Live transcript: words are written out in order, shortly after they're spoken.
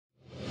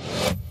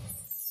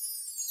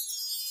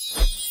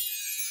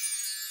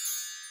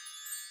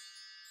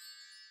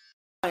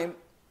time,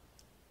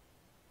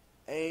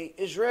 a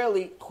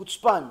Israeli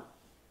chutzpan,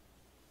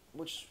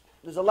 which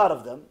there's a lot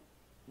of them,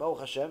 Baruch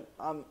Hashem,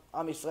 Am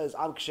Yisrael is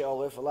Am Kshei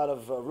Oref, a lot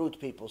of rude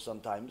people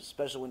sometimes,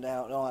 especially when they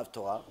don't have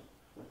Torah.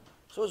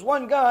 So there's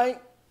one guy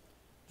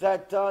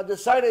that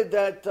decided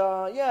that,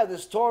 yeah,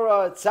 this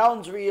Torah, it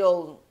sounds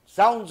real,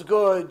 sounds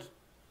good,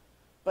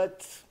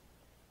 but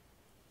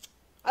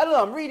I don't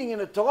know, I'm reading in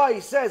the Torah,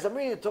 he says, I'm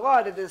reading in the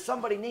Torah that there's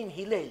somebody named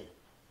Hillel.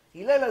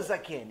 Hillel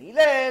HaZaken.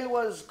 Hillel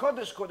was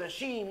Kodesh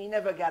Kodashim, he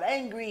never got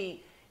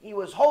angry, he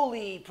was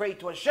holy, he prayed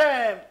to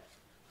Hashem.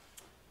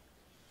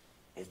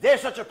 Is there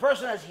such a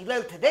person as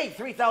Hillel today,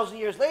 3,000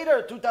 years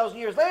later, 2,000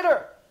 years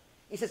later?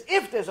 He says,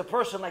 if there's a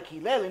person like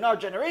Hillel in our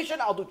generation,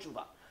 I'll do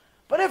tshuva.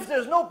 But if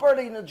there's no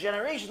person in the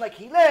generation like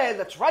Hillel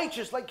that's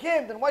righteous like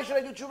him, then why should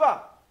I do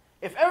tshuva?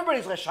 If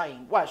everybody's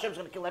Reshayim, why, Hashem's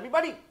going to kill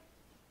everybody?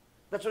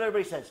 That's what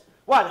everybody says.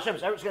 Why,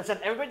 Hashem's going to send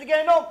everybody to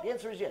Gehenom? The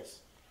answer is yes.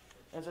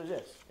 The answer is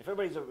yes. If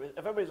everybody's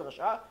a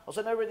Rasha, I'll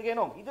send everybody to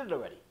Gehenom. He did it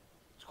already.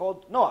 It's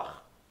called Noach,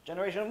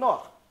 generation of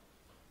Noach.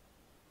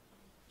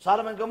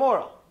 Sodom and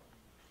Gomorrah.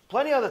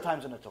 Plenty other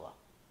times in the Torah.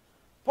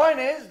 Point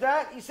is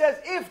that he says,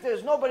 if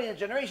there's nobody in a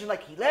generation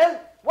like Hillel,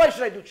 why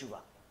should I do tshuva?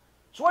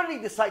 So why did he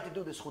decide to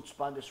do this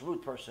chutzpan, this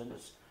rude person,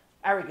 this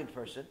arrogant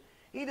person?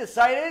 He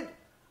decided,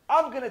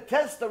 I'm going to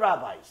test the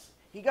rabbis.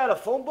 He got a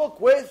phone book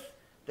with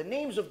the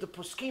names of the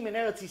poskim in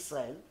Eretz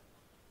Yisrael,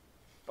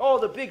 all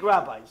the big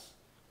rabbis.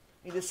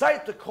 He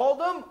decided to call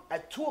them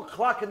at 2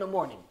 o'clock in the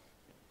morning.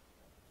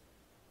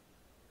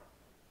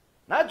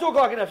 Not 2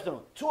 o'clock in the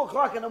afternoon, 2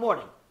 o'clock in the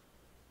morning.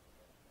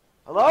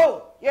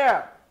 Hello?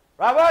 Yeah.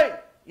 Rabbi?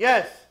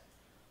 Yes.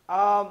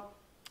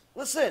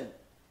 Listen,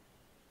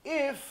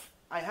 if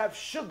I have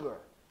sugar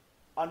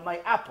on my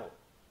apple,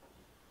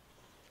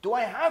 do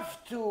I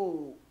have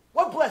to,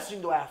 what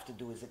blessing do I have to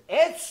do? Is it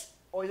etz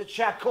or is it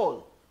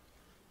shakol?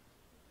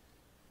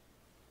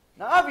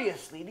 Now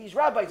obviously these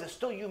rabbis are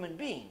still human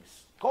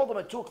beings. Call them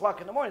at 2 o'clock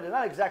in the morning, they're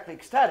not exactly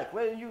ecstatic.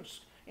 Well,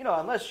 you know,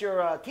 unless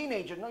you're a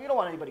teenager, no, you don't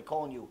want anybody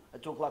calling you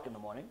at 2 o'clock in the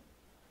morning.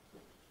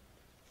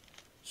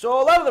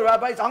 So a lot of the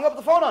rabbis hung up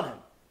the phone on him.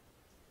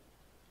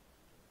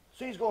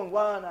 So he's going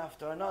one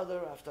after another,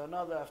 after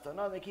another, after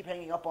another. They keep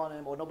hanging up on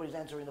him, or nobody's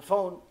answering the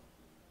phone.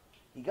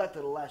 He got to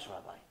the last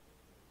rabbi.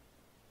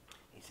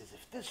 He says,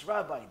 if this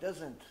rabbi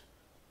doesn't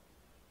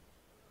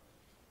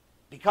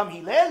become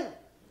Hillel,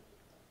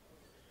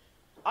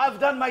 I've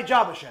done my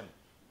job, Hashem.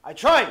 I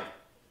tried.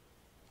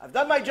 I've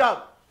done my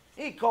job.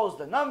 He calls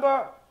the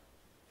number.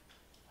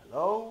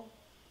 Hello?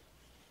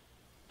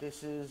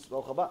 This is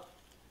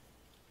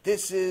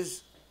This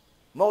is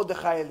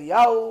Mordechai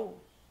Eliyahu.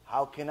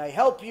 How can I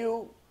help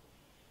you?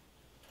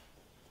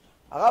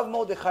 Harav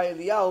Mordechai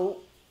Eliyahu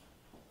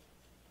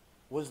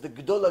was the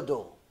Gedol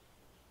Ador,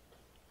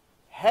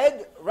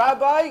 head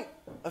rabbi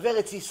of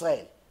Eretz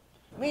Yisrael.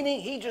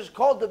 Meaning he just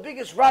called the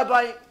biggest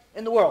rabbi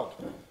in the world.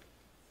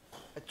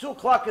 At 2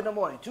 o'clock in the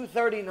morning,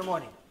 2:30 in the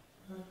morning.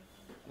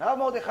 Now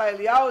Mordechai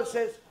Eliyahu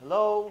says,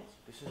 hello,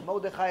 this is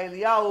Mordechai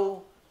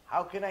Eliyahu.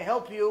 How can I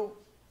help you?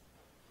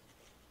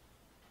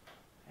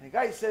 And the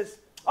guy says,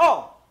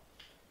 oh,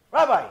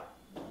 Rabbi,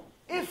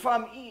 if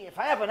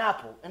I have an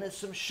apple and there's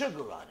some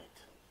sugar on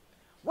it,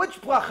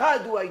 which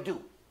bracha do I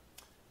do?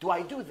 Do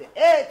I do the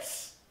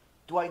etz?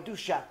 Do I do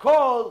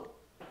shakol?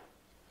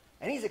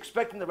 And he's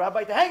expecting the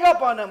rabbi to hang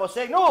up on him or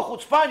say, no,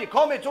 chutzpan, you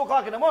call me at 2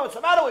 o'clock in the morning, what's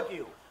the matter with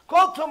you?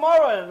 Call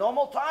tomorrow at a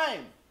normal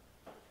time.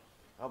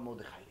 Rabbi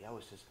Mordechai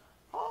Eliyahu says,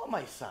 oh,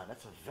 my son,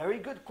 that's a very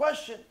good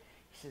question.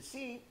 He says,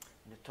 see,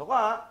 in the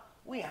Torah,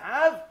 we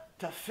have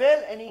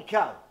tafel and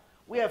ikar.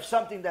 We have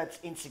something that's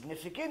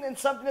insignificant and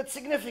something that's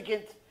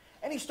significant.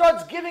 And he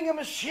starts giving him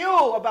a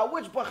shiur about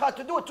which bracha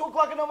to do at 2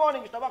 o'clock in the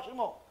morning.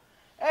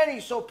 And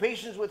he's so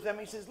patient with them.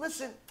 He says,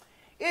 listen,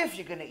 if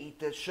you're going to eat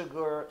the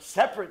sugar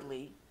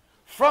separately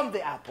from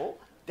the apple,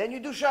 then you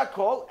do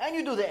shakol and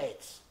you do the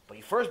etz. But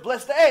you first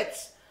bless the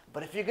etz.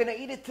 But if you're going to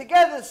eat it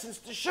together, since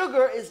the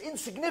sugar is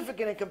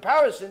insignificant in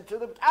comparison to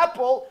the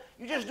apple,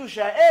 you just do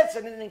sha'etz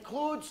and it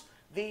includes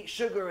the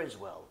sugar as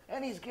well.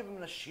 And he's giving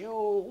him a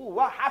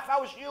shiur,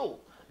 half-hour shiur,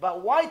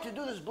 about why to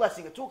do this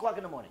blessing at 2 o'clock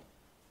in the morning.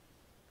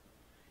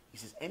 He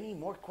says, any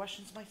more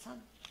questions, my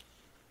son?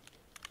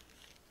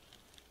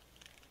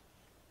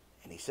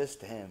 And he says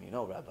to him, you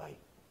know, Rabbi,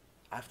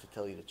 I have to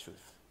tell you the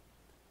truth.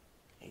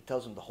 And he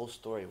tells him the whole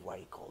story of why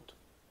he called.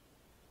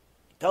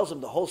 He tells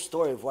him the whole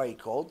story of why he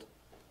called.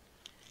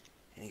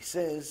 And he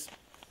says,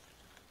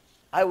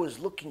 I was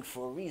looking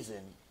for a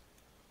reason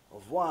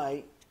of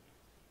why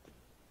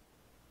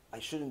I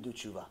shouldn't do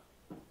tshuva.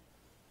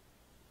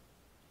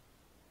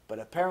 But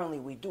apparently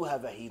we do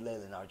have a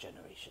Hillel in our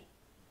generation.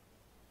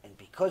 And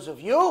because of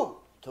you,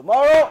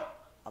 tomorrow,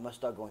 I must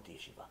start going to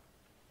yeshiva.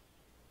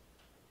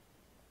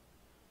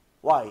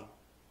 Why?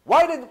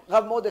 Why did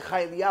Rav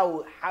Mordechai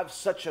Eliyahu have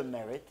such a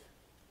merit?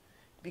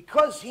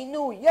 Because he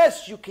knew,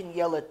 yes, you can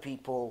yell at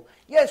people.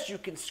 Yes, you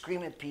can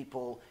scream at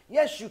people.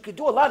 Yes, you can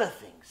do a lot of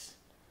things.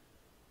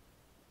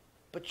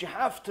 But you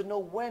have to know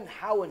when,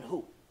 how, and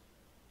who.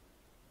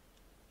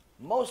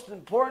 Most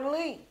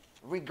importantly,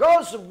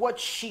 regardless of what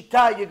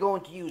shita you're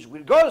going to use,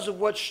 regardless of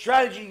what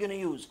strategy you're going to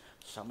use.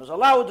 Some is a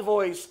loud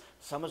voice,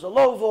 some is a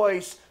low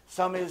voice,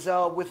 some is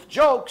with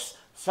jokes,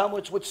 some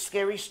it's with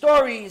scary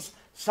stories,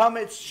 some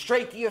it's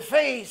straight to your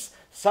face,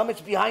 some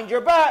it's behind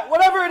your back,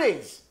 whatever it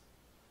is.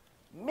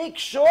 Make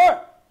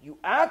sure you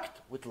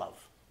act with love.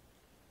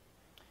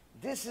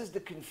 This is the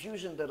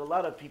confusion that a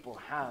lot of people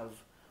have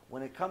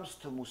when it comes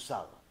to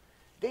mussar.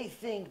 They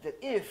think that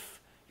if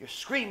you're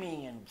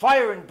screaming and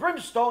fire and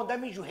brimstone, that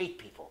means you hate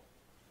people.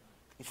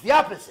 It's the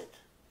opposite.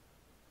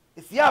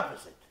 It's the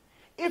opposite.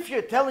 If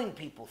you're telling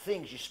people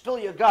things, you spill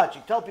your guts,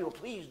 you tell people,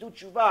 please do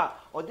tshuva,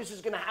 or this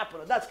is going to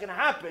happen, or that's going to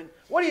happen,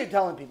 what are you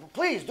telling people?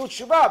 Please do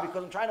tshuva,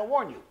 because I'm trying to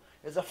warn you.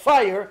 There's a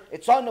fire,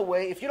 it's on the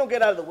way. If you don't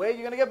get out of the way,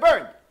 you're going to get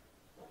burned.